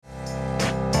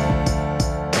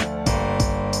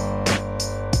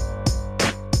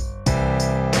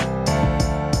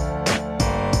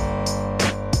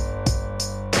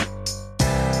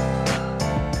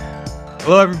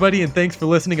Hello, everybody, and thanks for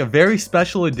listening. A very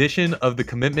special edition of the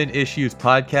Commitment Issues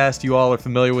podcast. You all are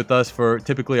familiar with us for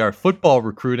typically our football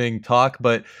recruiting talk,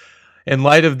 but in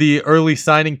light of the early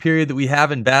signing period that we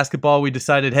have in basketball, we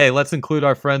decided, hey, let's include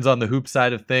our friends on the hoop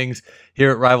side of things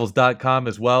here at Rivals.com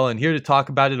as well. And here to talk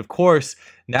about it, of course,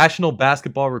 National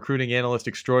Basketball Recruiting Analyst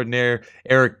Extraordinaire,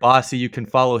 Eric Bossi. You can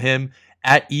follow him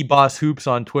at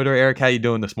eBossHoops on Twitter. Eric, how you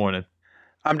doing this morning?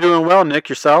 I'm doing well, Nick.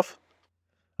 Yourself?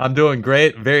 I'm doing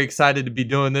great. Very excited to be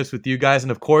doing this with you guys.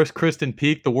 And of course, Kristen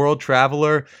Peak, the world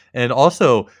traveler and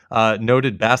also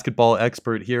noted basketball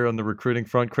expert here on the recruiting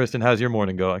front. Kristen, how's your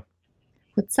morning going?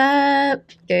 What's up?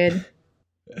 Good.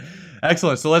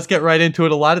 Excellent. So let's get right into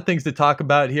it. A lot of things to talk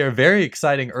about here. Very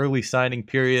exciting early signing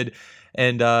period.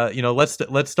 And,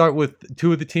 let's start with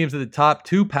two of the teams at the top,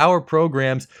 two power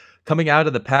programs coming out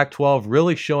of the Pac-12,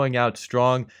 really showing out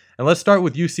strong. And let's start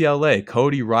with UCLA.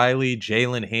 Cody Riley,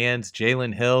 Jalen Hands,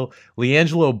 Jalen Hill,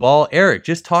 LiAngelo Ball. Eric,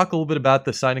 just talk a little bit about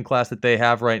the signing class that they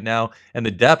have right now and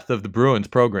the depth of the Bruins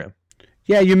program.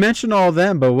 Yeah, you mentioned all of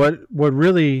them, but what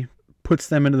really puts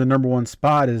them into the number one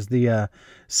spot is the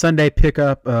Sunday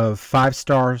pickup of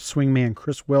five-star swingman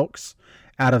Chris Wilkes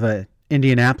out of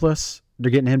Indianapolis.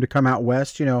 They're getting him to come out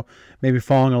west, maybe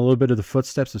following a little bit of the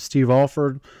footsteps of Steve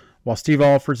Alford. While Steve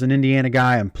Alford's an Indiana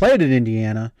guy and played at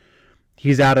Indiana,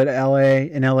 he's out at LA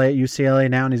at UCLA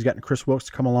now, and he's gotten Chris Wilkes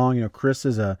to come along. Chris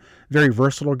is a very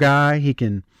versatile guy. He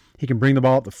can bring the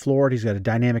ball up the floor. He's got a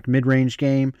dynamic mid-range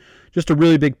game. Just a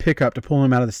really big pickup to pull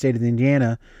him out of the state of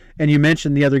Indiana. And you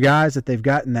mentioned the other guys that they've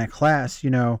got in that class.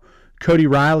 Cody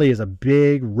Riley is a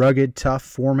big, rugged, tough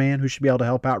four-man who should be able to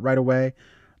help out right away.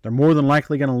 They're more than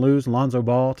likely going to lose Lonzo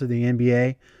Ball to the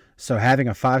NBA. So having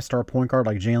a five-star point guard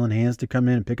like Jalen Hands to come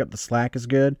in and pick up the slack is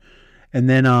good. And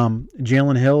then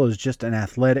Jalen Hill is just an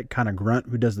athletic kind of grunt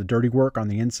who does the dirty work on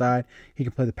the inside. He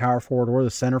can play the power forward or the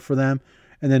center for them.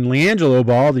 And then LiAngelo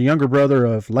Ball, the younger brother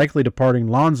of likely departing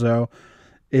Lonzo,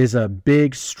 is a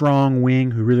big, strong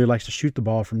wing who really likes to shoot the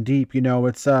ball from deep.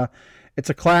 It's a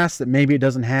class that maybe it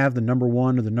doesn't have the number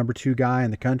one or the number two guy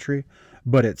in the country,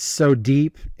 but it's so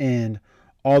deep and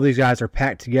all these guys are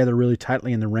packed together really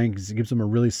tightly in the ranks. It gives them a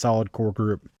really solid core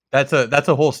group. That's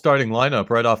a whole starting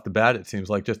lineup right off the bat, it seems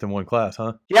like, just in one class,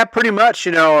 huh? Yeah, pretty much.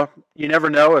 You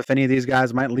never know if any of these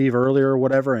guys might leave earlier or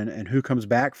whatever, and who comes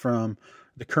back from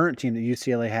the current team that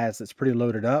UCLA has that's pretty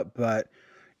loaded up. But,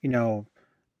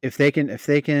 if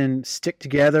they can stick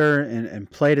together and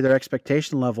play to their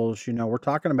expectation levels, we're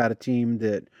talking about a team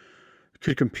that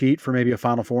could compete for maybe a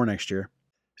Final Four next year.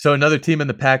 So another team in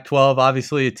the Pac-12,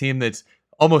 obviously a team that's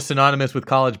almost synonymous with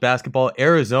college basketball,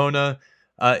 Arizona.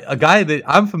 A guy that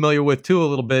I'm familiar with too a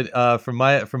little bit from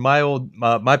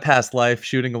my past life,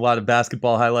 shooting a lot of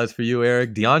basketball highlights for you,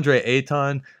 Eric. DeAndre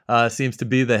Ayton seems to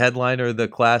be the headliner of the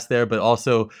class there, but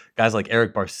also guys like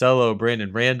Eric Barcelo,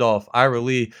 Brandon Randolph, Ira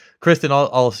Lee. Kristen,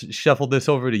 I'll shuffle this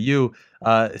over to you.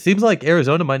 It seems like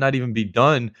Arizona might not even be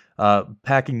done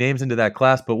packing names into that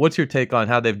class, but what's your take on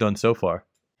how they've done so far?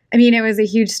 I mean, it was a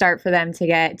huge start for them to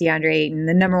get DeAndre Ayton,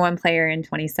 the number one player in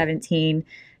 2017.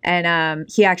 And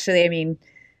he actually,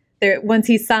 once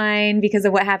he signed, because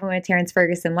of what happened with Terrence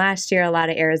Ferguson last year, a lot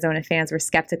of Arizona fans were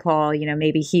skeptical,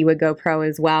 maybe he would go pro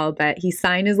as well. But he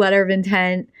signed his letter of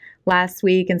intent last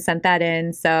week and sent that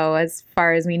in. So as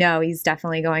far as we know, he's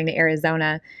definitely going to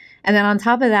Arizona. And then on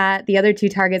top of that, the other two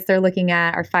targets they're looking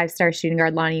at are five-star shooting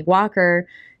guard Lonnie Walker,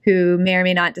 who may or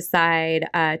may not decide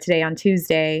today on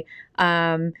Tuesday.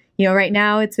 Right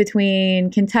now it's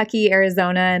between Kentucky,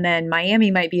 Arizona, and then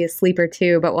Miami might be a sleeper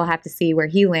too, but we'll have to see where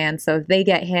he lands. So if they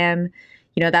get him,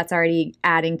 that's already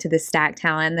adding to the stack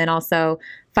talent. And then also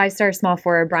five-star small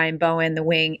forward Brian Bowen, the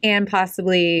wing, and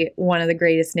possibly one of the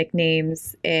greatest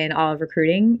nicknames in all of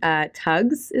recruiting,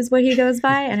 Tugs is what he goes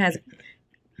by, and has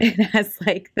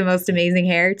like the most amazing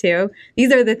hair too.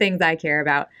 These are the things I care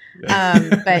about.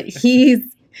 But he's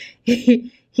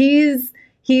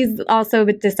also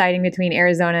deciding between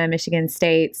Arizona and Michigan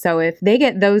State. So if they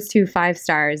get those two five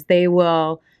stars, they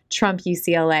will trump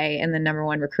UCLA in the number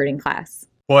one recruiting class.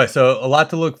 Boy, so a lot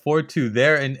to look forward to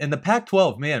there. And the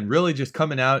Pac-12, man, really just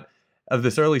coming out of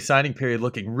this early signing period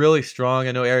looking really strong.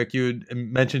 I know, Eric, you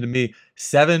mentioned to me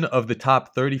 7 of the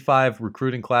top 35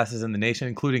 recruiting classes in the nation,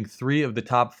 including 3 of the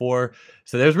top 4.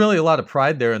 So there's really a lot of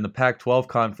pride there in the Pac-12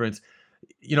 conference.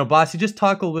 Boss, you just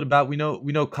talk a little bit about, we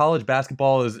know college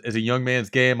basketball is a young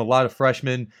man's game. A lot of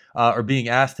freshmen are being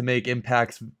asked to make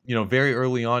impacts, very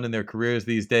early on in their careers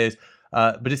these days.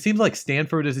 But it seems like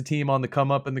Stanford is a team on the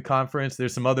come up in the conference.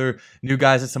 There's some other new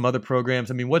guys at some other programs.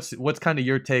 I mean, what's kind of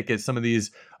your take at some of these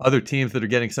other teams that are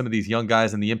getting some of these young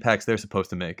guys and the impacts they're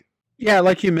supposed to make? Yeah,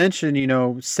 like you mentioned,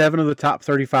 7 of the top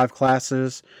 35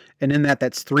 classes, and in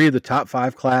that's 3 of the top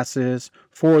 5 classes,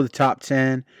 4 of the top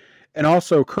 10, and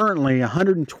also currently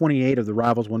 128 of the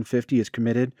Rivals 150 is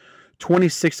committed.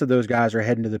 26 of those guys are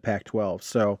heading to the Pac-12.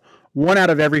 So 1 out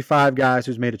of every 5 guys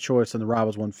who's made a choice in the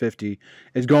Rivals 150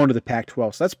 is going to the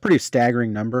Pac-12. So that's a pretty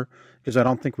staggering number because I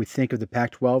don't think we think of the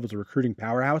Pac-12 as a recruiting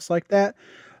powerhouse like that.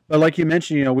 But like you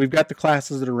mentioned, we've got the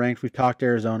classes that are ranked. We've talked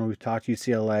Arizona, we've talked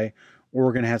UCLA.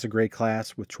 Oregon has a great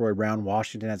class with Troy Brown.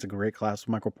 Washington has a great class with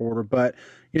Michael Porter. But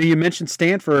you mentioned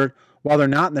Stanford. While they're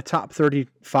not in the top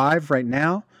 35 right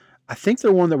now, I think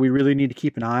they're one that we really need to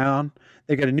keep an eye on.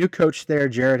 They got a new coach there,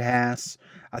 Jared Haas.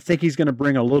 I think he's going to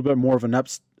bring a little bit more of an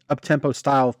up-tempo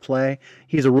style of play.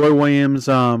 He's a Roy Williams,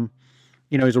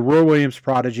 he's a Roy Williams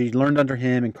prodigy. He learned under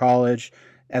him in college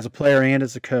as a player and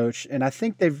as a coach. And I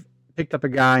think they've picked up a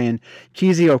guy in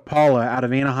Keezy Opala out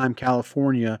of Anaheim,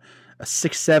 California, a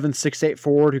 6'7", 6'8"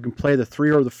 forward who can play the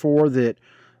 3 or the 4 that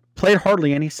played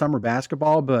hardly any summer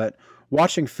basketball, but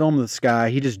watching film of this guy,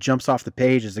 he just jumps off the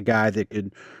page as a guy that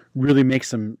could really make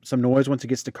some noise once he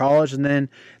gets to college. And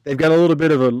then they've got a little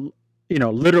bit of a,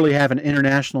 literally have an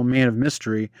international man of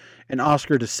mystery in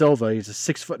Oscar da Silva. He's a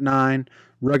 6'9"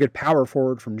 rugged power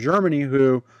forward from Germany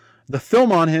who the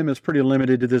film on him is pretty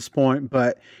limited to this point,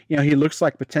 but he looks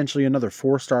like potentially another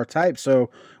 4-star type. So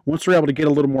once we're able to get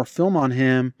a little more film on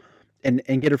him,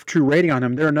 and get a true rating on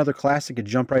him, they're another class that could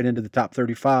jump right into the top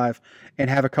 35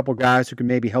 and have a couple guys who can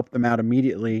maybe help them out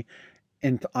immediately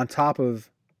and on top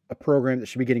of a program that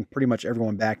should be getting pretty much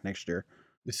everyone back next year.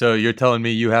 So you're telling me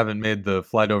you haven't made the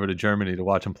flight over to Germany to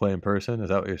watch him play in person? Is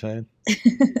that what you're saying?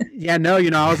 Yeah, no,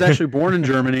 I was actually born in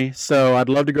Germany, so I'd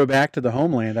love to go back to the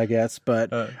homeland, I guess.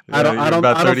 But I don't.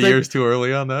 About 30 years too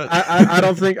early on that. I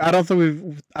don't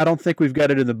think we've got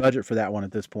it in the budget for that one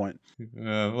at this point.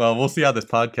 Well, we'll see how this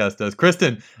podcast does.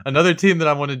 Kristen, another team that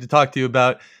I wanted to talk to you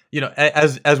about.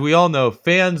 As we all know,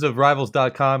 fans of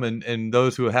Rivals.com and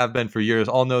those who have been for years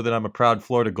all know that I'm a proud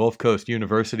Florida Gulf Coast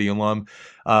University alum.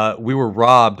 We were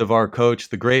robbed of our coach,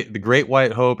 the great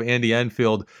White Hope, Andy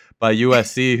Enfield, by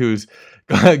USC, who's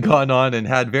gone on and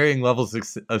had varying levels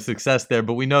of success there.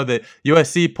 But we know that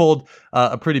USC pulled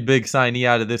a pretty big signee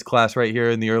out of this class right here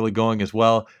in the early going as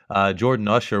well, Jordan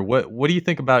Usher. What do you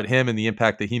think about him and the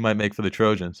impact that he might make for the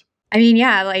Trojans? I mean,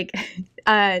 yeah,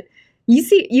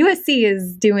 USC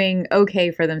is doing okay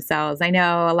for themselves. I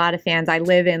know a lot of fans. I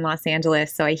live in Los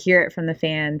Angeles, so I hear it from the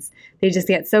fans. They just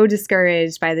get so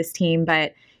discouraged by this team.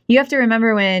 But you have to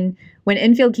remember when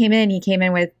Enfield came in, he came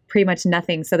in with pretty much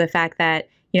nothing. So the fact that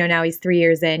now he's 3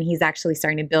 years in, he's actually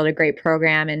starting to build a great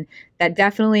program, and that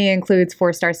definitely includes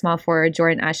 4-star small forward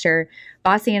Jordan Usher.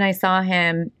 Bossy and I saw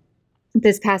him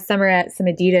this past summer at some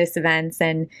Adidas events,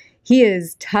 and he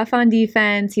is tough on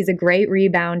defense. He's a great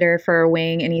rebounder for a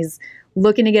wing, and he's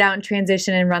looking to get out in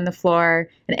transition and run the floor.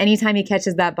 And anytime he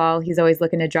catches that ball, he's always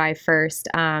looking to drive first.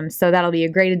 So that'll be a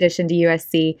great addition to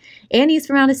USC. And he's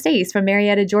from out of state. He's from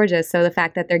Marietta, Georgia. So the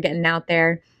fact that they're getting out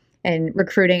there and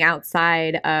recruiting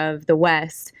outside of the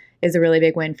West is a really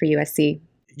big win for USC.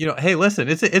 Hey, listen,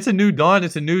 it's a new dawn.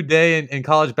 It's a new day in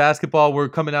college basketball. We're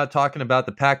coming out talking about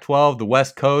the Pac-12, the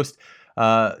West Coast.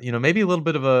 Maybe a little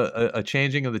bit of a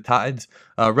changing of the tides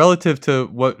relative to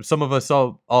what some of us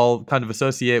all kind of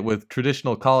associate with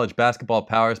traditional college basketball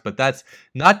powers. But that's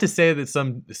not to say that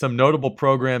some notable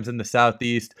programs in the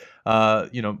Southeast,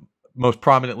 most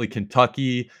prominently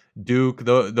Kentucky, Duke,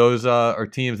 those are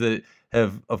teams that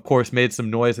have, of course, made some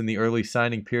noise in the early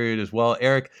signing period as well.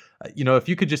 Eric, if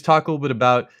you could just talk a little bit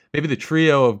about maybe the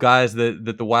trio of guys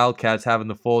that the Wildcats have in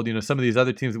the fold. Some of these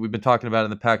other teams that we've been talking about in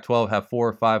the Pac-12 have 4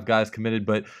 or 5 guys committed,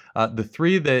 but the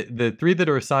three that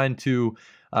are assigned to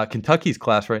Kentucky's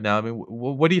class right now, I mean,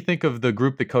 what do you think of the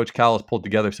group that Coach Cal has pulled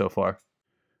together so far?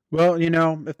 Well,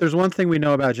 if there's one thing we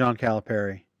know about John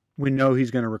Calipari, we know he's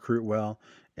going to recruit well,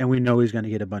 and we know he's going to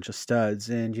get a bunch of studs.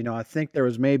 And, I think there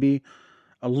was maybe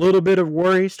a little bit of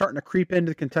worry starting to creep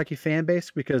into the Kentucky fan base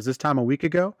because this time a week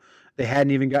ago, they hadn't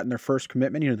even gotten their first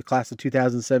commitment. The class of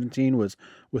 2017 was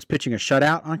pitching a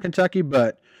shutout on Kentucky,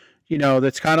 but,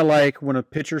 that's kind of like when a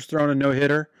pitcher's throwing a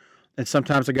no-hitter and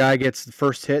sometimes a guy gets the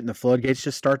first hit and the floodgates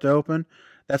just start to open.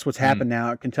 That's what's happened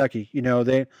now at Kentucky.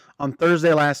 They on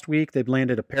Thursday last week, they've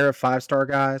landed a pair of 5-star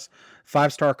guys,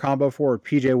 5-star combo forward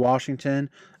PJ Washington,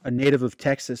 a native of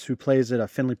Texas who plays at a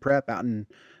Finley Prep out in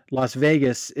Las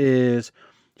Vegas.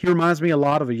 He reminds me a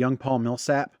lot of a young Paul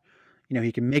Millsap.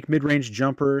 He can make mid-range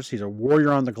jumpers. He's a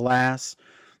warrior on the glass.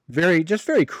 Very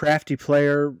crafty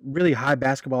player, really high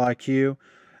basketball IQ.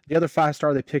 The other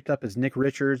 5-star they picked up is Nick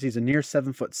Richards. He's a near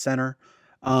 7-foot center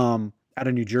out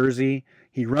of New Jersey.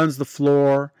 He runs the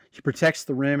floor. He protects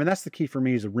the rim, and that's the key for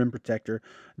me, is a rim protector.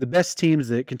 The best teams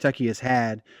that Kentucky has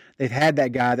had, they've had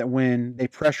that guy that when they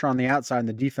pressure on the outside and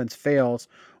the defense fails,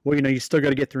 well, you still got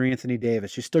to get through Anthony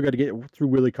Davis. You still got to get through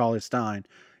Willie Cauley-Stein.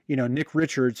 Nick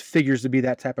Richards figures to be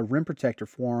that type of rim protector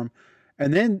for him.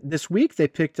 And then this week they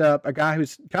picked up a guy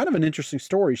who's kind of an interesting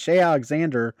story, Shea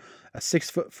Alexander, a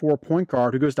 6'4" point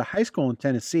guard who goes to high school in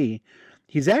Tennessee.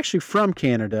 He's actually from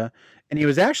Canada, and he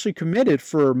was actually committed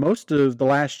for most of the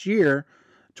last year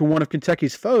to one of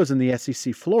Kentucky's foes in the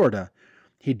SEC, Florida.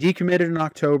 He decommitted in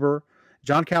October.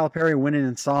 John Calipari went in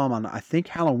and saw him on, I think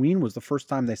Halloween was the first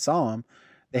time they saw him.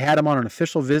 They had him on an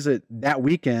official visit that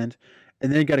weekend,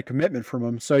 and then got a commitment from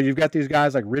him. So you've got these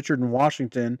guys like Richard and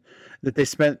Washington that they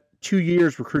spent 2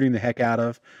 years recruiting the heck out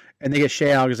of, and they get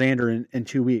Shea Alexander in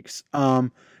 2 weeks.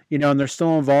 And they're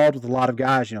still involved with a lot of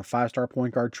guys, 5-star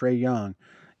point guard Trae Young.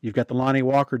 You've got the Lonnie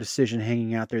Walker decision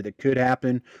hanging out there that could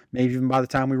happen maybe even by the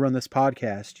time we run this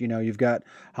podcast. You've got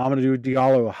Hamidou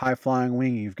Diallo, a high-flying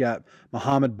wing. You've got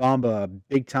Mohamed Bamba, a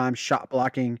big-time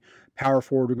shot-blocking power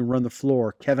forward who can run the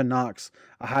floor. Kevin Knox,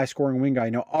 a high-scoring wing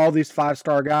guy. All these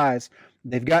 5-star guys,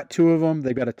 they've got 2 of them.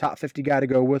 They've got a top 50 guy to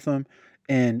go with them,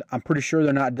 and I'm pretty sure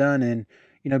they're not done. And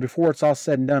before it's all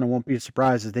said and done, it won't be a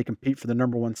surprise as they compete for the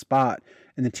number 1 spot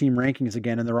in the team rankings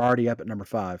again, and they're already up at number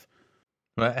 5.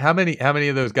 How many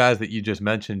of those guys that you just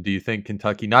mentioned do you think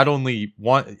Kentucky not only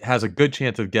has a good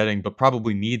chance of getting, but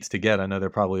probably needs to get? I know they're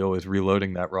probably always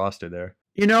reloading that roster there.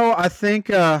 I think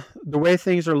the way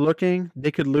things are looking,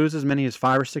 they could lose as many as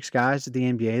 5 or 6 guys at the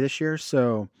NBA this year.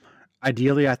 So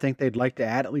ideally, I think they'd like to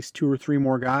add at least 2 or 3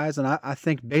 more guys. And I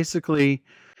think basically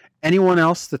anyone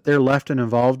else that they're left and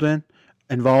involved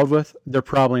with, they're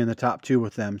probably in the top 2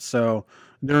 with them. So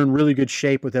they're in really good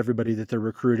shape with everybody that they're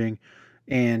recruiting.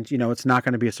 And, it's not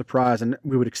going to be a surprise. And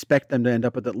we would expect them to end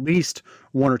up with at least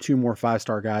 1 or 2 more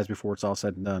 5-star guys before it's all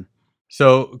said and done.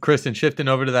 So, Kristen, shifting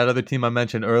over to that other team I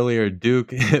mentioned earlier, Duke,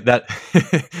 that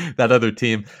other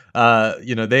team,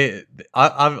 they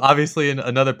obviously in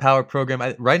another power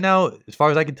program. Right now, as far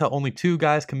as I can tell, only 2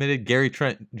 guys committed. Gary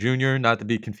Trent Jr., not to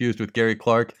be confused with Gary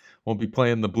Clark, won't be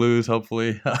playing the Blues,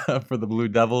 hopefully, for the Blue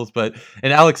Devils.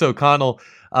 And Alex O'Connell,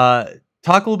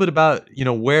 talk a little bit about,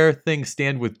 where things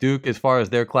stand with Duke as far as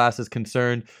their class is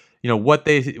concerned, what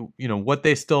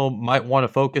they still might want to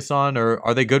focus on, or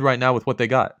are they good right now with what they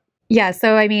got? Yeah,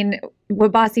 so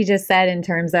what Bossy just said in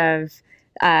terms of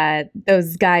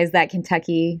those guys that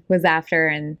Kentucky was after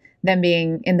and them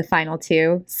being in the final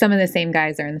 2, some of the same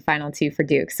guys are in the final 2 for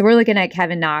Duke. So we're looking at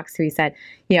Kevin Knox, who he said,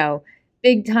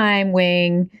 big time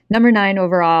wing, number 9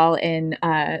 overall in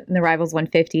the Rivals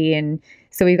 150. And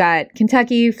so we've got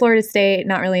Kentucky, Florida State,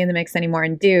 not really in the mix anymore,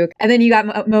 and Duke. And then you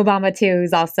got Mo Bamba too,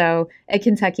 who's also a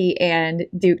Kentucky and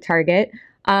Duke target.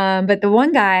 But the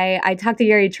one guy, I talked to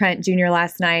Gary Trent Jr.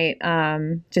 last night,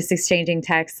 just exchanging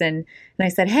texts, and I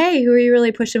said, "Hey, who are you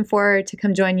really pushing for to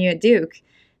come join you at Duke?"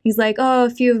 He's like, "Oh, a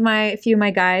few of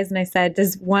my guys." And I said,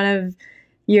 "Does one of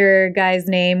your guys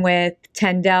name with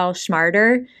Tendell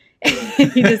Schmarter?"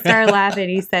 He just started laughing.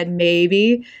 He said,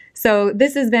 "Maybe." So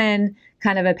this has been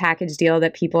kind of a package deal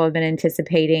that people have been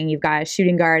anticipating. You've got a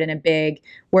shooting guard and a big.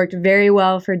 Worked very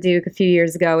well for Duke a few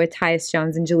years ago with Tyus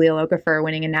Jones and Jahlil Okafor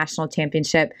winning a national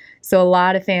championship. So a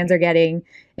lot of fans are getting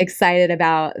excited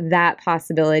about that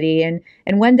possibility. And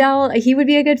Wendell, he would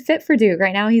be a good fit for Duke.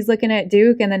 Right now he's looking at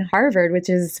Duke and then Harvard, which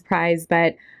is a surprise,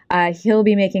 but he'll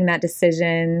be making that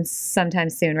decision sometime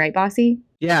soon, right, Bossy?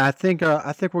 Yeah, I think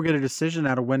we'll get a decision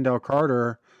out of Wendell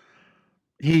Carter.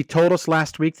 He told us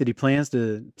last week that he plans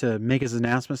to make his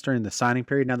announcements during the signing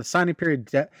period. Now, the signing period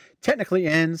technically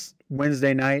ends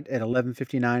Wednesday night at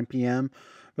 11:59 p.m.,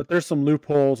 but there's some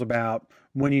loopholes about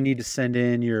when you need to send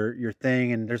in your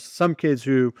thing. And there's some kids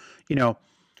who, there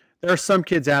are some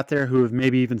kids out there who have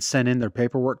maybe even sent in their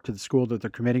paperwork to the school that they're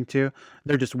committing to.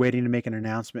 They're just waiting to make an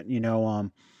announcement.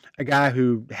 A guy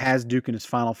who has Duke in his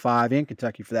Final 5, and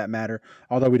Kentucky for that matter,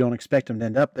 although we don't expect him to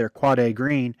end up there, Quade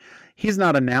Green, he's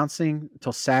not announcing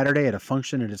until Saturday at a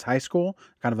function at his high school,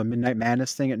 kind of a Midnight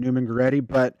Madness thing at Newman Goretti,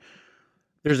 but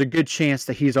there's a good chance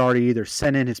that he's already either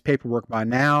sent in his paperwork by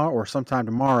now or sometime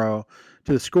tomorrow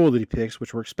to the school that he picks,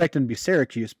 which we're expecting to be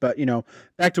Syracuse. But,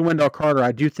 back to Wendell Carter,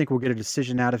 I do think we'll get a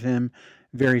decision out of him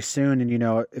very soon. And,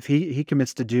 if he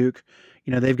commits to Duke,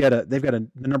 they've got the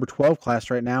number 12 class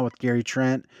right now with Gary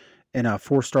Trent and a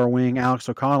 4-star wing, Alex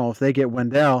O'Connell. If they get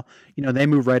Wendell, they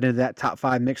move right into that top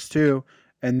 5 mix too.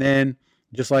 And then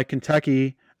just like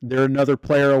Kentucky, they're another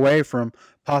player away from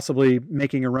possibly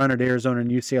making a run at Arizona and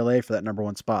UCLA for that number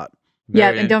 1 spot.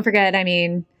 Yeah, and don't forget,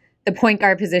 the point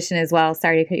guard position as well.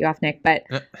 Sorry to cut you off, Nick, but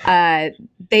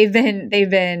they've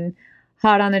been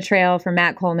hot on the trail for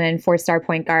Matt Coleman, 4-star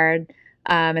point guard.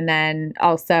 And then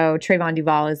also Trayvon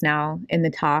Duval is now in the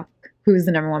talk, who's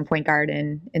the number one point guard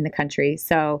in the country.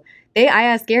 So I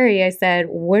asked Gary, I said,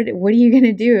 what are you going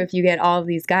to do if you get all of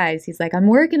these guys? He's like, I'm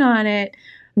working on it.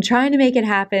 I'm trying to make it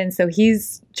happen. So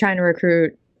he's trying to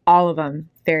recruit all of them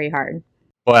very hard.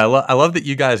 Boy, I love that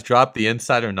you guys dropped the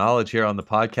insider knowledge here on the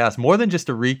podcast. More than just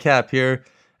a recap here.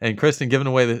 And Kristen giving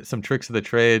away some tricks of the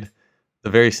trade, the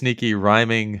very sneaky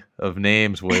rhyming of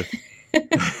names with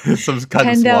some kind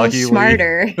Kendall of sloggy.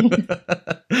 Smarter.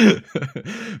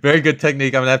 Very good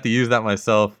technique. I'm going to have to use that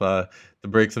myself to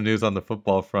break some news on the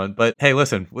football front. But hey,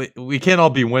 listen, we can't all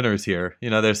be winners here.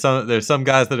 You know, there's some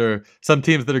guys some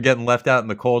teams that are getting left out in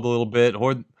the cold a little bit,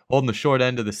 holding the short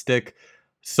end of the stick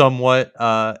somewhat.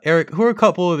 Eric, who are a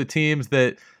couple of the teams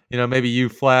that, you know, maybe you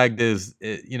flagged as,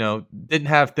 you know, didn't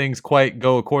have things quite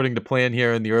go according to plan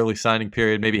here in the early signing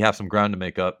period, maybe have some ground to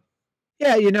make up?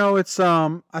 Yeah, you know, it's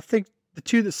I think the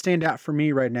two that stand out for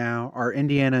me right now are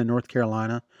Indiana and North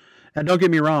Carolina. And don't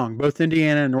get me wrong, both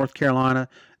Indiana and North Carolina,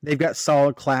 they've got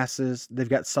solid classes. They've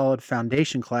got solid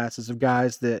foundation classes of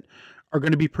guys that are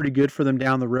going to be pretty good for them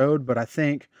down the road. But I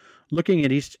think looking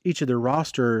at each of their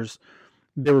rosters,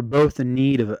 they were both in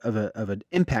need of an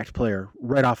impact player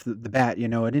right off the bat. You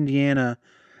know, at Indiana,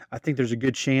 I think there's a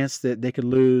good chance that they could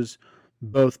lose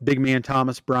both big man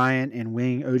Thomas Bryant and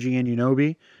wing OG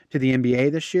Anunoby to the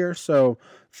NBA this year. So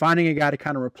finding a guy to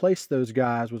kind of replace those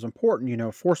guys was important. You know,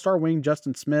 4-star wing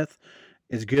Justin Smith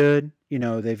is good. You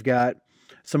know, they've got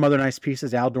some other nice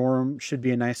pieces. Al Durham should be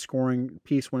a nice scoring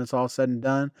piece when it's all said and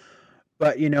done.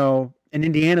 But, you know, in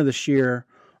Indiana this year,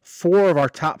 4 of our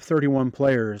top 31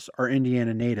 players are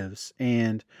Indiana natives.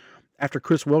 And after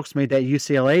Chris Wilkes made that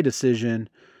UCLA decision,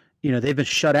 you know, they've been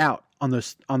shut out on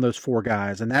those 4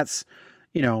 guys. And that's,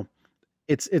 you know,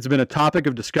 it's been a topic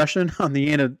of discussion on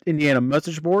the Indiana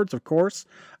message boards, of course.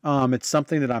 It's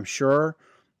something that I'm sure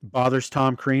bothers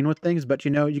Tom Crean with things, but,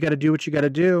 you know, you got to do what you got to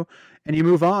do and you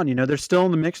move on. You know, they're still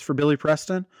in the mix for Billy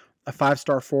Preston, a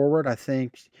 5-star forward. I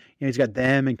think, you know, he's got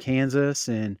them and Kansas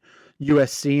and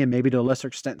USC and maybe to a lesser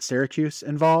extent Syracuse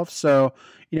involved. So,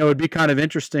 you know, it'd be kind of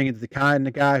interesting if the kind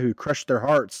of guy who crushed their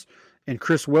hearts and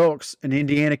Chris Wilkes, an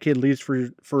Indiana kid, leaves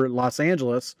for Los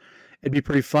Angeles. It'd be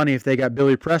pretty funny if they got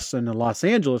Billy Preston, a Los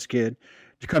Angeles kid,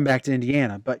 to come back to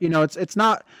Indiana. But, you know, it's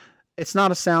not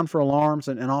a sound for alarms.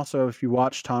 And also, if you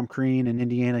watch Tom Crean in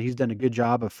Indiana, he's done a good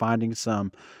job of finding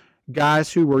some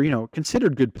guys who were, you know,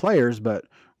 considered good players, but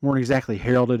weren't exactly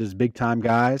heralded as big-time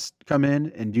guys to come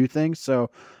in and do things.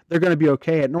 So they're going to be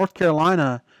okay. At North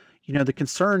Carolina, you know, the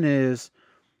concern is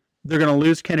they're going to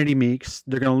lose Kennedy Meeks.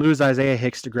 They're going to lose Isaiah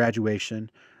Hicks to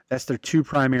graduation. That's their 2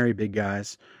 primary big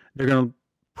guys. They're going to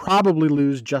probably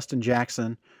lose Justin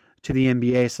Jackson to the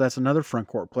NBA, so that's another front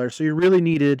court player. So you really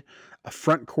needed a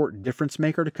front court difference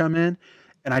maker to come in,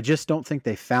 and I just don't think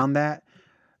they found that.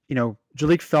 You know,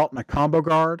 Jalik Felton, a combo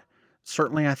guard,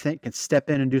 certainly I think can step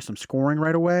in and do some scoring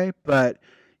right away, but,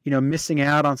 you know, missing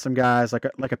out on some guys like a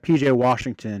PJ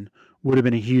Washington would have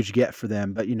been a huge get for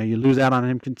them. But, you know, you lose out on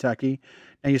him, Kentucky.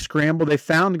 And you scramble. They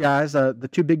found guys, the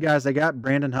 2 big guys they got,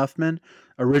 Brandon Huffman,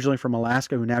 originally from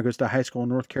Alaska, who now goes to high school in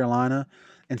North Carolina,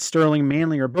 and Sterling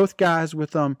Manley are both guys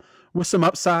with some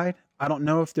upside. I don't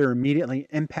know if they're immediately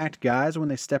impact guys when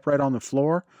they step right on the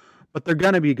floor, but they're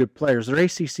going to be good players. They're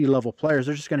ACC level players.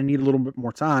 They're just going to need a little bit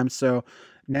more time. So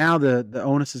now the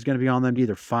onus is going to be on them to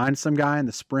either find some guy in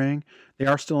the spring. They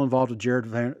are still involved with Jared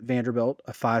Vanderbilt,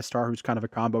 a 5-star who's kind of a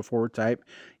combo forward type.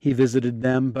 He visited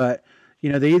them, but,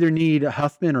 you know, they either need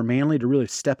Huffman or Manley to really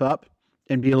step up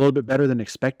and be a little bit better than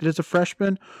expected as a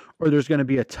freshman, or there's going to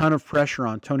be a ton of pressure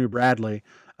on Tony Bradley,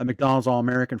 a McDonald's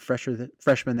All-American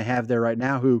freshman they have there right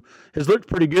now, who has looked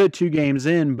pretty good 2 games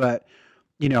in, but,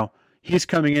 you know, he's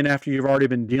coming in after you've already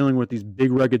been dealing with these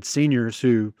big rugged seniors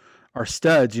who are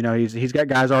studs. You know, he's got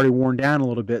guys already worn down a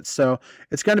little bit. So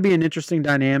it's going to be an interesting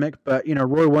dynamic. But, you know,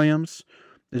 Roy Williams.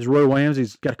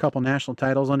 He's got a couple national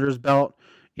titles under his belt.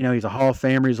 You know, he's a Hall of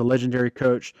Famer. He's a legendary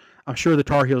coach. I'm sure the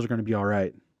Tar Heels are going to be all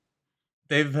right.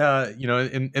 They've, you know,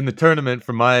 in the tournament,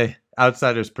 from my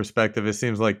outsider's perspective, it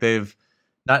seems like they've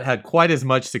not had quite as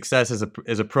much success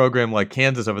as a program like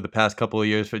Kansas over the past couple of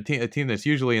years. For a team that's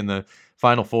usually in the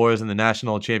Final Fours and the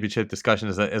national championship discussion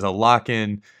as a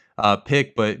lock-in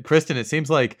pick. But Kristen, it seems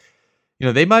like, you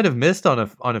know, they might have missed on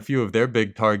a few of their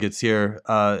big targets here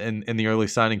in the early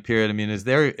signing period. I mean, is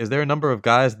there a number of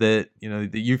guys that, you know,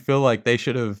 that you feel like they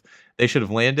should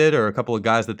have landed, or a couple of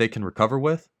guys that they can recover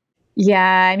with?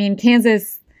 Yeah, I mean,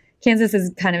 Kansas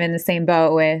is kind of in the same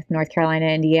boat with North Carolina,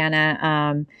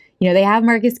 Indiana. You know, they have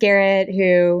Marcus Garrett,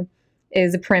 who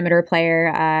is a perimeter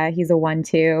player. He's a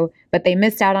 1-2, but they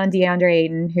missed out on DeAndre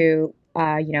Ayton, who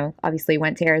obviously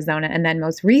went to Arizona. And then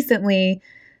most recently,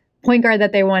 point guard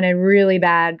that they wanted really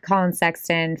bad, Colin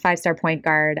Sexton, 5-star point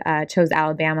guard, chose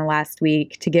Alabama last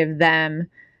week to give them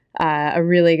a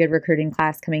really good recruiting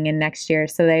class coming in next year.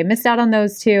 So they missed out on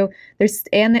those two.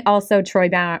 And also Troy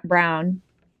Brown,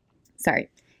 another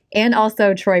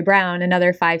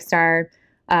 5-star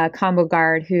combo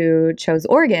guard who chose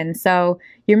Oregon. So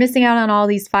you're missing out on all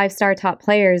these 5-star top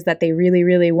players that they really,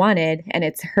 really wanted, and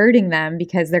it's hurting them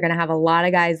because they're going to have a lot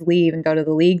of guys leave and go to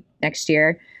the league next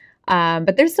year.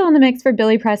 But they're still in the mix for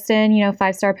Billy Preston,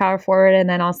 5-star power forward, and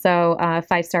then also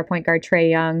 5-star point guard Trae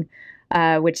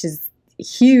Young, which is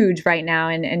huge right now.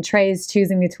 And Trae is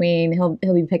choosing between,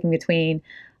 he'll be picking between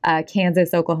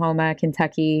Kansas, Oklahoma,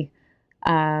 Kentucky.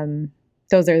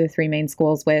 Those are the three main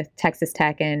schools, with Texas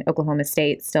Tech and Oklahoma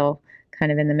State still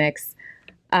kind of in the mix.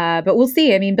 But we'll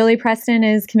see. I mean, Billy Preston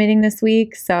is committing this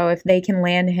week, so if they can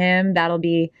land him, that'll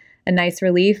be a nice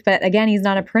relief. But again, he's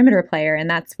not a perimeter player, and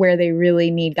that's where they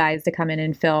really need guys to come in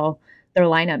and fill their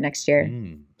lineup next year.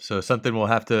 So something we'll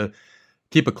have to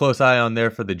keep a close eye on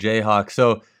there for the Jayhawks.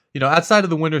 So, outside of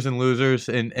the winners and losers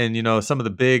and some of the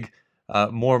big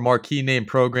more marquee name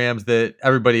programs that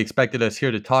everybody expected us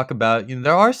here to talk about,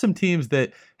 there are some teams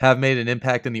that have made an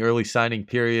impact in the early signing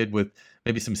period with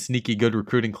maybe some sneaky good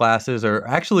recruiting classes, or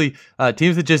actually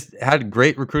teams that just had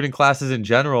great recruiting classes in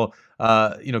general.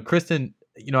 Kristen,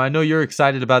 I know you're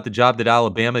excited about the job that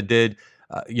Alabama did,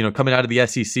 coming out of the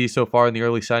SEC so far in the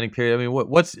early signing period. I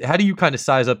mean, how do you kind of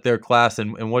size up their class,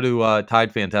 and what do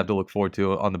Tide fans have to look forward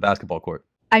to on the basketball court?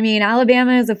 I mean,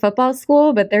 Alabama is a football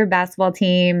school, but their basketball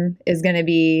team is going to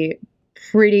be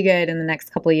pretty good in the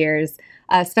next couple of years,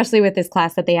 especially with this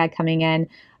class that they had coming in.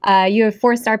 You have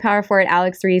 4-star power forward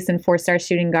Alex Reese and 4-star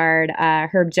shooting guard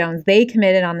Herb Jones. They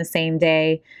committed on the same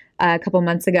day a couple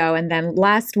months ago. And then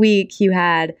last week, you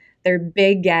had their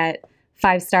big get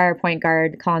 5-star point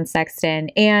guard Colin Sexton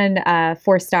and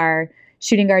 4-star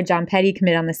shooting guard John Petty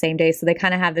commit on the same day. So they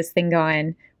kind of have this thing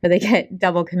going where they get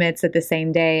double commits at the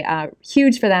same day.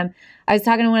 Huge for them. I was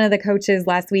talking to one of the coaches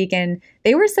last week, and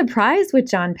they were surprised with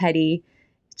John Petty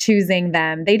choosing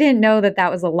them. They didn't know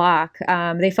that was a lock.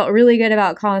 They felt really good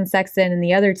about Colin Sexton and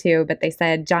the other two, but they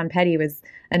said John Petty was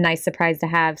a nice surprise to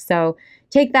have. So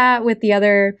take that with the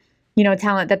other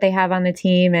talent that they have on the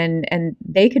team, and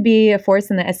they could be a force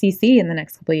in the SEC in the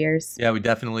next couple of years. Yeah, we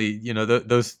definitely,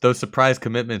 those surprise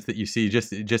commitments that you see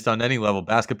just on any level,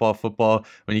 basketball, football,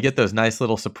 when you get those nice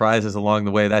little surprises along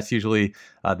the way, that's usually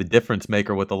the difference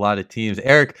maker with a lot of teams.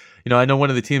 Eric, I know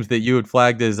one of the teams that you had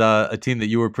flagged as a team that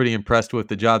you were pretty impressed with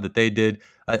the job that they did,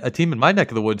 a team in my neck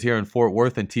of the woods here in Fort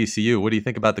Worth, and TCU. What do you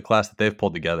think about the class that they've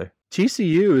pulled together?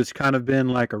 TCU has kind of been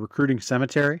like a recruiting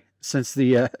cemetery since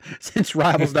since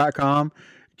Rivals.com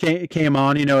came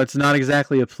on. It's not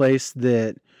exactly a place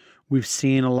that we've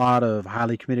seen a lot of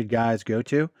highly committed guys go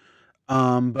to,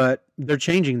 but they're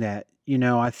changing that.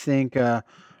 I think RJ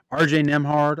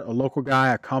Nembhard, a local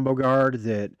guy, a combo guard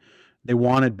that they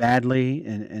wanted badly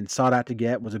and sought out to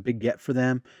get, was a big get for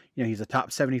them. He's a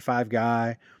top 75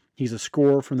 guy. He's a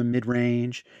scorer from the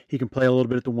mid-range. He can play a little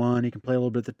bit at the 1. He can play a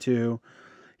little bit at the 2.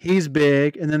 He's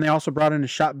big. And then they also brought in a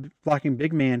shot-blocking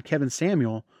big man, Kevin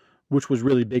Samuel, which was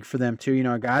really big for them too.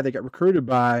 A guy that got recruited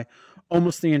by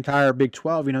almost the entire Big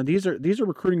 12. These are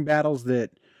recruiting battles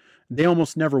that they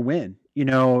almost never win.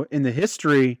 In the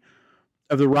history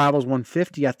of the Rivals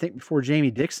 150, I think before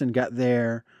Jamie Dixon got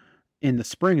there in the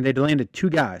spring, they'd landed 2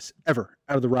 guys ever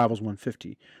out of the Rivals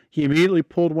 150. He immediately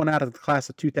pulled one out of the class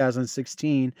of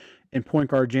 2016 in point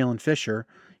guard Jalen Fisher.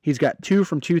 He's got 2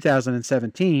 from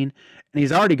 2017, and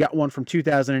he's already got 1 from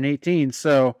 2018.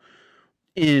 So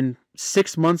in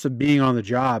 6 months of being on the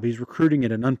job, he's recruiting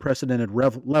at an unprecedented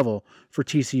level for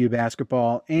TCU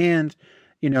basketball. And,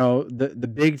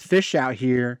 the big fish out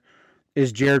here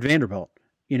is Jared Vanderbilt.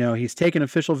 He's taken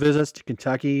official visits to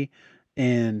Kentucky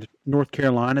and North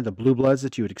Carolina, the blue bloods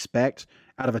that you would expect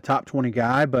out of a top 20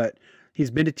 guy, but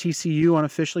he's been to TCU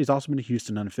unofficially. He's also been to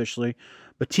Houston unofficially,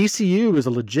 but TCU is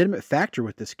a legitimate factor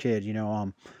with this kid.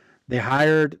 They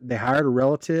hired a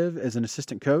relative as an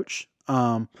assistant coach,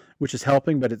 which is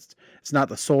helping, but it's not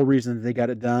the sole reason that they got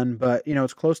it done. But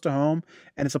it's close to home,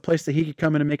 and it's a place that he could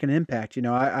come in and make an impact.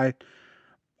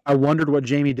 I wondered what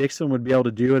Jamie Dixon would be able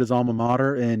to do at his alma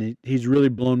mater, and he's really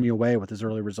blown me away with his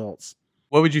early results.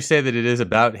 What would you say that it is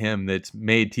about him that's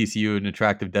made TCU an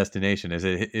attractive destination? Is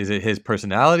it his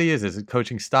personality? Is it his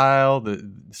coaching style? The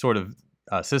sort of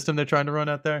system they're trying to run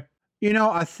out there?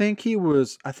 I think he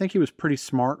was pretty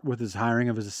smart with his hiring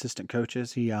of his assistant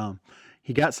coaches. He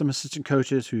got some assistant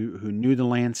coaches who knew the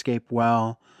landscape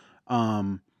well.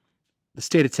 The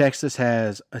state of Texas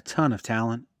has a ton of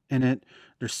talent in it.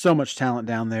 There's so much talent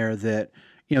down there that,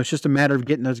 it's just a matter of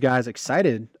getting those guys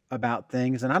excited about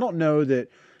things. And I don't know that,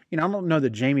 I don't know that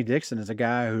Jamie Dixon is a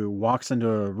guy who walks into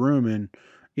a room and,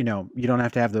 you don't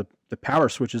have to have the power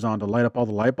switches on to light up all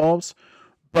the light bulbs,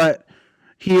 but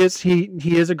he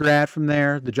is a grad from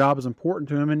there. The job is important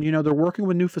to him. And, they're working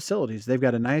with new facilities. They've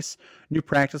got a nice new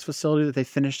practice facility that they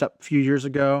finished up a few years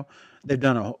ago. They've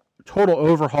done a total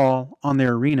overhaul on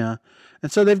their arena.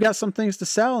 And so they've got some things to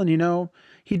sell. And,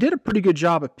 he did a pretty good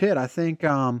job at Pitt. I think,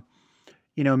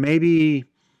 maybe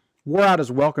wore out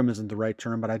his welcome isn't the right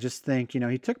term, but I just think,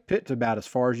 he took Pitt to about as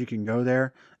far as you can go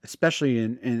there, especially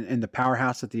in the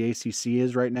powerhouse that the ACC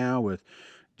is right now with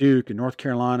Duke and North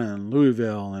Carolina and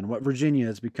Louisville and what Virginia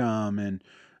has become and,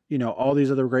 all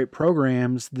these other great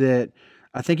programs that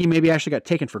I think he maybe actually got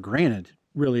taken for granted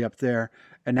really up there.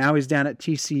 And now he's down at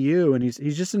TCU and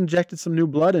he's just injected some new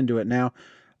blood into it. Now,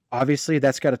 obviously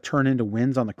that's got to turn into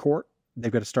wins on the court.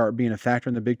 They've got to start being a factor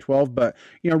in the Big 12, but,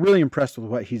 really impressed with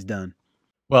what he's done.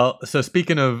 Well, so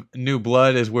speaking of new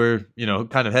blood, as we're,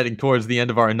 kind of heading towards the end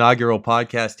of our inaugural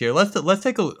podcast here, let's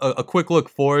take a quick look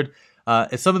forward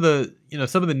at some of the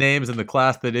names in the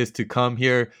class that is to come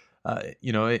here,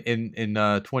 in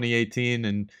 2018.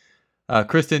 And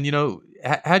Kristen,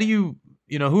 how do you,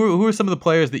 who are some of the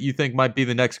players that you think might be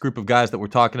the next group of guys that we're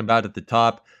talking about at the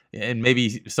top, and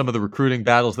maybe some of the recruiting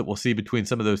battles that we'll see between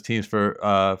some of those teams for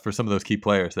some of those key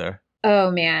players there?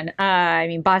 Oh man,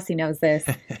 Bossy knows this.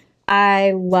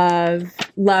 I love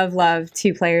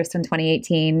two players from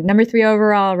 2018. Number 3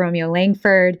 overall, Romeo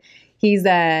Langford. He's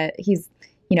do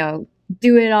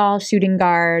it all shooting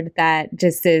guard that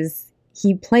just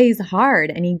he plays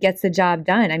hard and he gets the job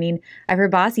done. I've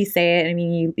heard Bossy say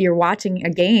it. You're watching a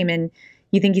game and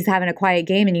you think he's having a quiet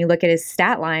game and you look at his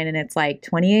stat line and it's like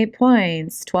 28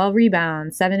 points, 12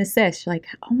 rebounds, 7 assists. You're like,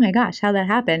 oh my gosh, how'd that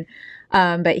happen?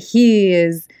 But he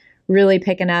is really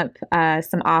picking up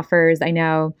some offers. I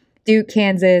know Duke,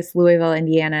 Kansas, Louisville,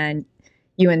 Indiana, and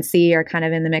UNC are kind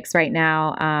of in the mix right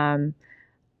now.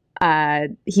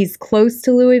 He's close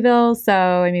to Louisville.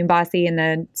 So, Bossy in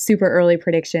the super early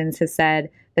predictions has said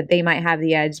that they might have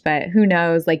the edge, but who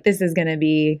knows? This is going to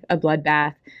be a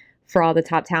bloodbath for all the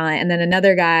top talent. And then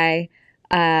another guy,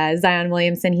 Zion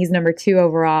Williamson, he's number 2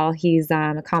 overall. He's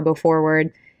a combo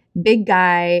forward. Big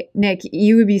guy. Nick,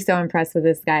 you would be so impressed with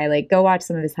this guy. Go watch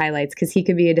some of his highlights because he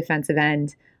could be a defensive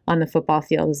end on the football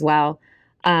field as well.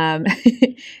 And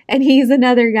he's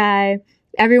another guy.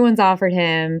 Everyone's offered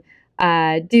him.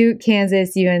 Duke,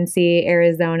 Kansas, UNC,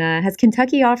 Arizona. Has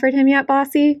Kentucky offered him yet,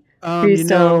 Bossy?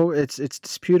 It's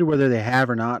disputed whether they have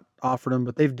or not offered him,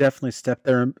 but they've definitely stepped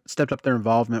up their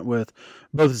involvement with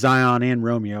both Zion and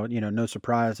Romeo. No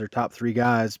surprise, they're top 3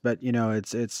 guys, but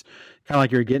it's kind of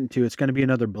like you're getting to. It's going to be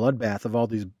another bloodbath of all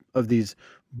these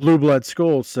blue blood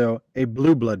schools. So a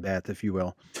blue bloodbath, if you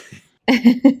will.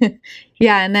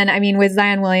 Yeah, and then with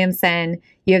Zion Williamson,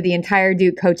 you have the entire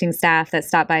Duke coaching staff that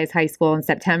stopped by his high school in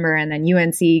September, and then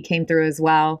UNC came through as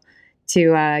well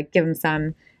to give him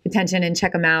some attention and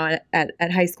check him out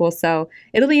at high school. So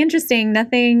it'll be interesting.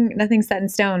 Nothing set in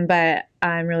stone, but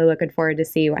I'm really looking forward to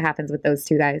see what happens with those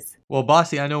 2 guys. Well,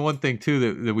 Bossy, I know one thing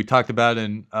too that we talked about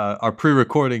in our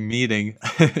pre-recording meeting.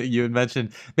 You had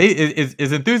mentioned, maybe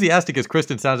as enthusiastic as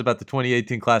Kristen sounds about the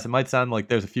 2018 class, it might sound like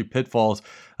there's a few pitfalls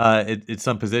at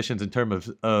some positions in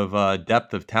terms of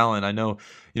depth of talent. I know,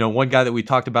 one guy that we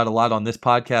talked about a lot on this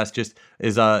podcast just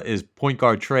is point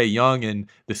guard Trae Young and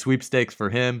the sweepstakes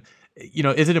for him.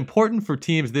 Is it important for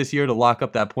teams this year to lock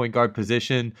up that point guard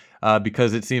position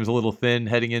because it seems a little thin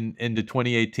heading into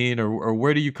 2018, or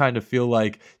where do you kind of feel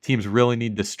like teams really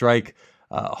need to strike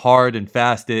hard and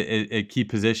fast at key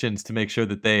positions to make sure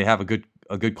that they have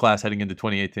a good class heading into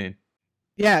 2018?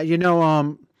 Yeah,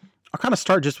 I'll kind of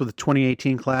start just with the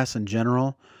 2018 class in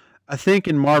general. I think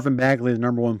in Marvin Bagley, the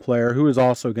number 1 player, who is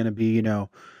also going to be,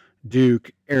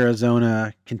 Duke,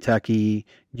 Arizona, Kentucky,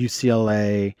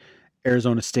 UCLA,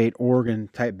 Arizona State, Oregon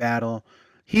type battle.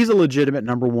 He's a legitimate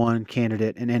number 1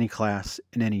 candidate in any class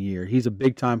in any year. He's a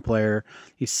big time player.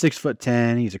 He's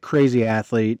 6'10". He's a crazy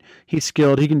athlete. He's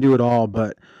skilled. He can do it all.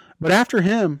 But after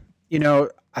him,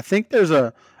 I think there's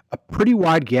a pretty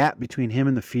wide gap between him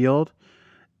and the field.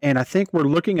 And I think we're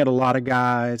looking at a lot of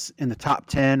guys in the top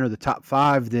 10 or the top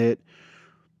 5 that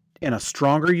in a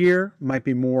stronger year might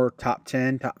be more top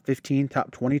 10, top 15,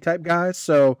 top 20 type guys.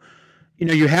 So,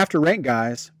 you have to rank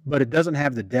guys, but it doesn't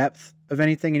have the depth of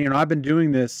anything. And, I've been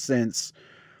doing this since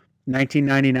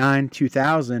 1999,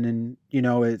 2000. And,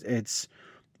 it's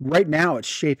right now it's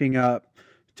shaping up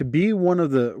to be one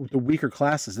of the weaker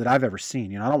classes that I've ever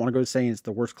seen. I don't want to go saying it's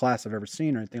the worst class I've ever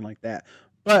seen or anything like that.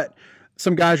 But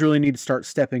some guys really need to start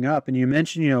stepping up. And you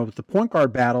mentioned, the point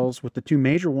guard battles with the two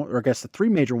major or I guess the three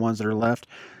major ones that are left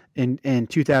in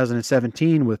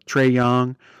 2017 with Trae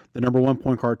Young, the number one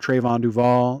point guard Trayvon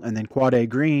Duval, and then Quade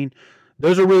Green.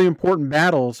 Those are really important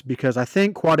battles because I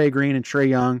think Quade Green and Trae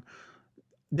Young,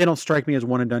 they don't strike me as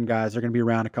one and done guys. They're going to be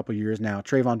around a couple years now.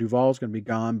 Trayvon Duval is going to be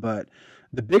gone, but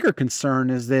the bigger concern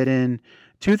is that in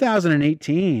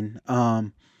 2018,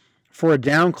 for a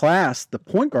down class, the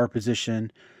point guard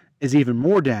position is even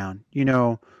more down.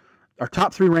 Our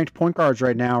top three ranked point guards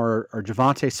right now are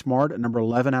Javonte Smart at number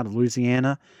 11 out of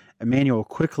Louisiana, Emmanuel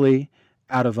Quickley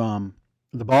out of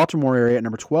the Baltimore area at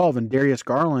number 12, and Darius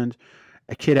Garland,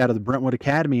 a kid out of the Brentwood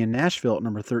Academy in Nashville at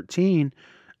number 13.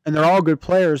 And they're all good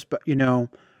players, but,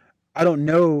 I don't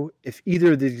know if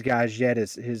either of these guys yet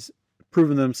has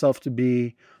proven themselves to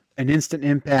be an instant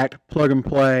impact, plug and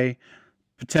play,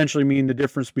 potentially mean the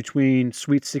difference between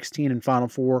Sweet 16 and Final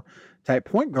Four type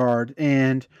point guard.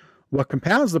 And what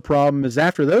compounds the problem is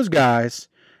after those guys,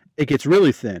 it gets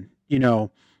really thin.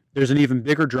 There's an even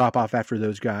bigger drop off after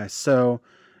those guys. So,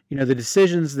 the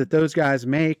decisions that those guys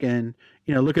make, and,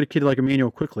 look at a kid like Emmanuel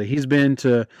Quickley. He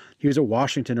was at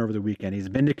Washington over the weekend. He's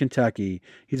been to Kentucky.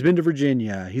 He's been to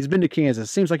Virginia. He's been to Kansas.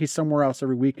 Seems like he's somewhere else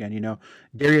every weekend.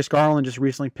 Darius Garland just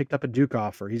recently picked up a Duke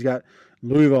offer. He's got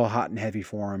Louisville hot and heavy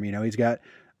for him. He's got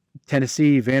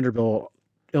Tennessee, Vanderbilt,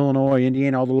 Illinois,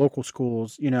 Indiana, all the local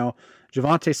schools.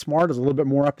 Javonte Smart is a little bit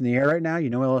more up in the air right now.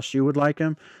 LSU would like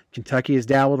him. Kentucky has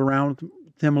dabbled around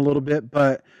with him a little bit,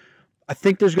 but I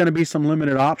think there's going to be some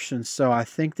limited options. So I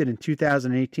think that in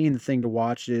 2018, the thing to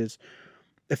watch is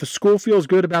if a school feels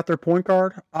good about their point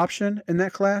guard option in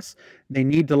that class, they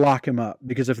need to lock him up,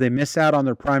 because if they miss out on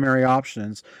their primary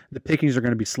options, the pickings are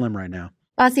going to be slim right now.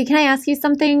 Bossy, can I ask you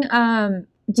something?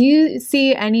 Do you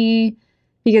see any,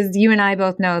 because you and I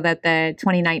both know that the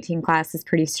 2019 class is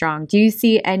pretty strong, do you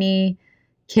see any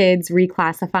kids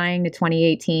reclassifying to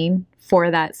 2018 for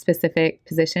that specific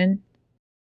position?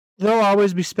 There'll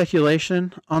always be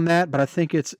speculation on that, but I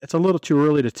think it's a little too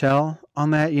early to tell on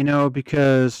that,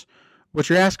 because what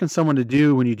you're asking someone to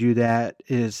do when you do that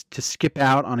is to skip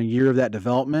out on a year of that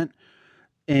development.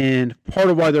 And part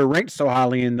of why they're ranked so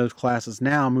highly in those classes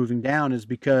now moving down is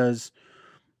because,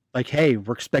 hey,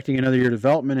 we're expecting another year of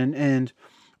development. And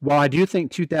while I do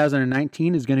think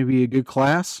 2019 is going to be a good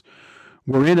class,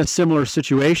 we're in a similar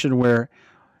situation where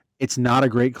it's not a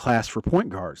great class for point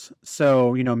guards.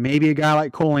 So, maybe a guy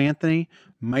like Cole Anthony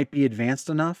might be advanced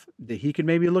enough that he could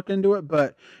maybe look into it.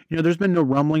 But, there's been no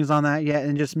rumblings on that yet.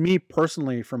 And just me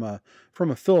personally, from a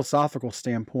philosophical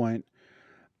standpoint,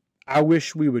 I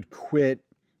wish we would quit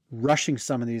rushing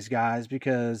some of these guys,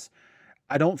 because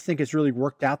I don't think it's really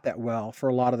worked out that well for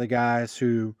a lot of the guys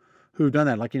who've done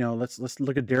that. Let's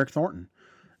look at Derek Thornton.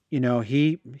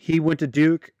 He went to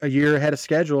Duke a year ahead of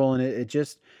schedule, and it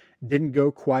just didn't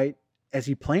go quite as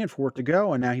he planned for it to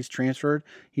go, and now he's transferred.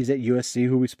 He's at USC,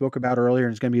 who we spoke about earlier,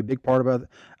 and is going to be a big part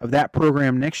of that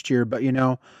program next year. But,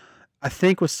 I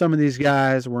think with some of these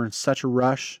guys, we're in such a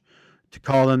rush to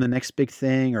call them the next big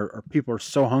thing, or people are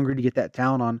so hungry to get that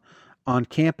talent on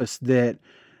campus that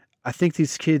I think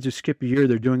these kids who skip a year,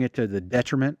 they're doing it to the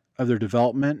detriment of their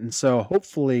development. And so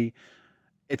hopefully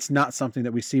it's not something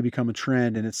that we see become a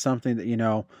trend, and it's something that,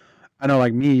 I know,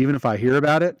 like me, even if I hear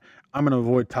about it, I'm going to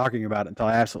avoid talking about it until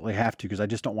I absolutely have to, because I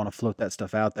just don't want to float that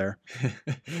stuff out there.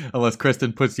 Unless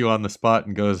Kristen puts you on the spot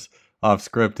and goes off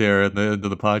script here at the end of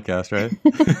the podcast, right?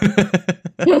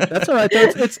 That's all right.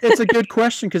 It's a good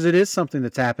question, because it is something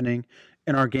that's happening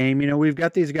in our game. We've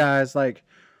got these guys,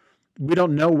 we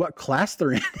don't know what class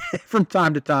they're in from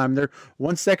time to time. They're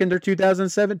 1 second they're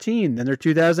 2017, then they're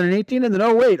 2018, and then,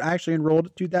 oh wait, I actually enrolled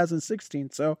in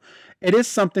 2016. So it is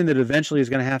something that eventually is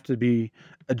going to have to be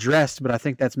addressed, but I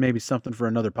think that's maybe something for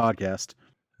another podcast.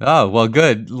 Oh, well,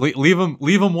 good. Leave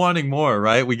them wanting more,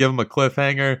 right? We give them a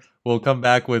cliffhanger. We'll come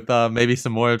back with maybe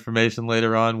some more information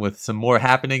later on with some more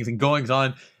happenings and goings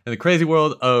on in the crazy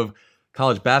world of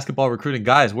college basketball recruiting.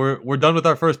 Guys, we're done with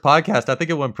our first podcast. I think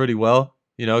it went pretty well,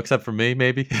 except for me,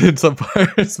 maybe in some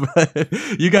parts, but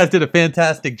you guys did a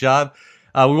fantastic job.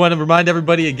 We want to remind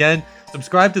everybody again,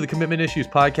 subscribe to the Commitment Issues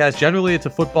podcast. Generally, it's a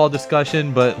football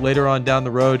discussion, but later on down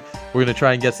the road, we're going to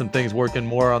try and get some things working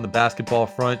more on the basketball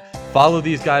front. Follow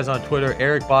these guys on Twitter,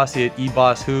 Eric Bossy at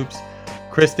eBossHoops,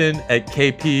 Kristen at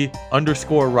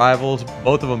KP_Rivals,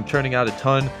 both of them churning out a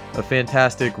ton of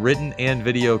fantastic written and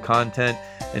video content,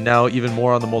 and now even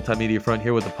more on the multimedia front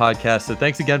here with the podcast. So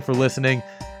thanks again for listening,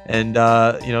 and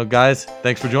guys,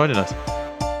 thanks for joining us.